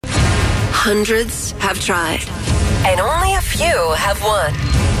Hundreds have tried, And only a few have won.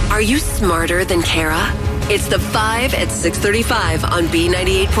 Are you smarter than Kara? It's the 5 at 6:35 on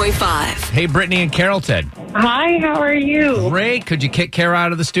B98.5. Hey, Brittany and Carrollton. Hi, how are you? Great. Could you kick Kara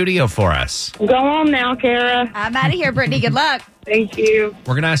out of the studio for us? Go on now, Kara. I'm out of here, Brittany. Good luck. Thank you.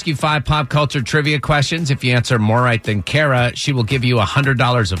 We're going to ask you 5 pop culture trivia questions. If you answer more right than Kara, she will give you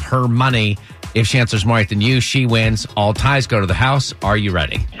 $100 of her money. If she answers more right than you, she wins. All ties go to the house. Are you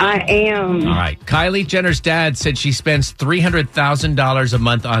ready? I am. All right. Kylie Jenner's dad said she spends $300,000 a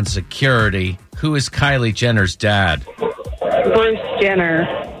month on security. Who is Kylie Jenner's dad? Bruce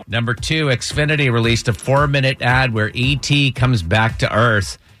Jenner. Number 2, Xfinity released a 4-minute ad where E.T. comes back to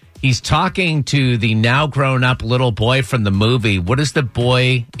Earth. He's talking to the now grown-up little boy from the movie. What is the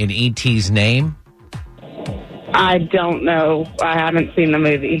boy in E.T.'s name? I don't know. I haven't seen the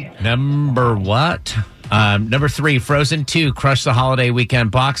movie. Number what? Number 3, Frozen 2 crushed the holiday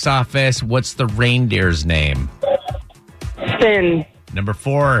weekend box office. What's the reindeer's name? Finn. Number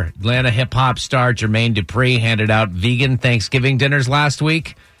 4, Atlanta hip-hop star Jermaine Dupri handed out vegan Thanksgiving dinners last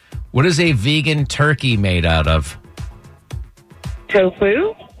week. What is a vegan turkey made out of?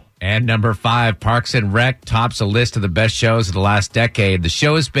 Tofu. And number 5, Parks and Rec tops a list of the best shows of the last decade. The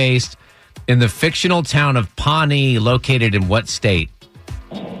show is based in the fictional town of Pawnee, located in what state?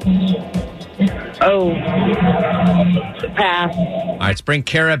 Oh. Pass. All right, let's bring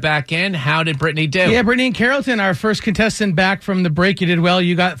Kara back in. How did Brittany do? Yeah, Brittany and Carrollton, our first contestant back from the break. You did well.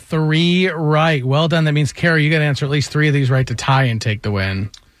 You got 3 right. Well done. That means, Kara, you got to answer at least 3 of these right to tie and take the win.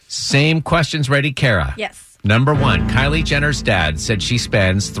 Same questions ready, Kara? Yes. Number 1, Kylie Jenner's dad said she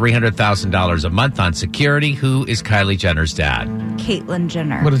spends $300,000 a month on security. Who is Kylie Jenner's dad? Caitlyn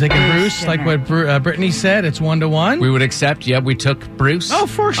Jenner. Would have taken Bruce, like what Brittany said. It's 1-1. We would accept. Yeah, we took Bruce. Oh,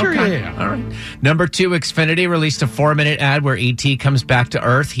 for sure. Okay. Yeah. All right. Number 2, Xfinity released a 4-minute ad where E.T. comes back to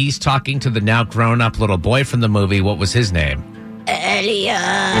Earth. He's talking to the now grown-up little boy from the movie. What was his name? Elliot.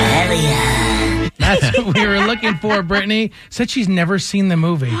 That's what we were looking for, Brittany. Said she's never seen the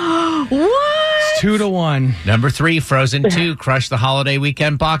movie. What? It's 2-1. Number 3, Frozen 2 crushed the holiday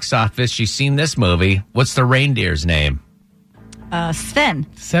weekend box office. She's seen this movie. What's the reindeer's name? Sven.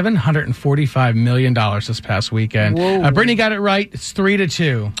 $745 million this past weekend. Brittany got it right. It's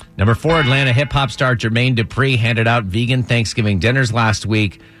 3-2. Number 4, Atlanta hip-hop star Jermaine Dupri handed out vegan Thanksgiving dinners last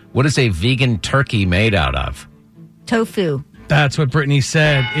week. What is a vegan turkey made out of? Tofu. That's what Brittany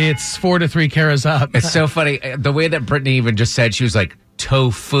said. It's 4-3. Kara's up. It's so funny. The way that Brittany even just said, she was like,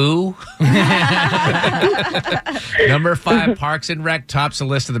 tofu. Number 5, Parks and Rec tops a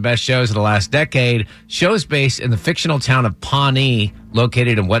list of the best shows of the last decade. Shows based in the fictional town of Pawnee,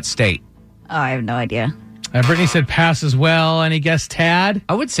 located in what state? Oh, I have no idea. Brittany said pass as well. Any guess, Tad?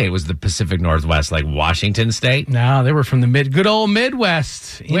 I would say it was the Pacific Northwest, like Washington State. No, they were from the good old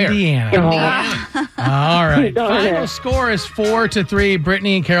Midwest, Where? Indiana. All right. Darn Final it. score is 4-3.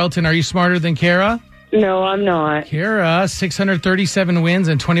 Brittany and Carrollton, are you smarter than Kara? No, I'm not. Kara, 637 wins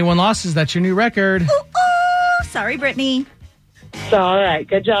and 21 losses. That's your new record. Ooh, sorry, Brittany. It's all right.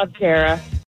 Good job, Kara.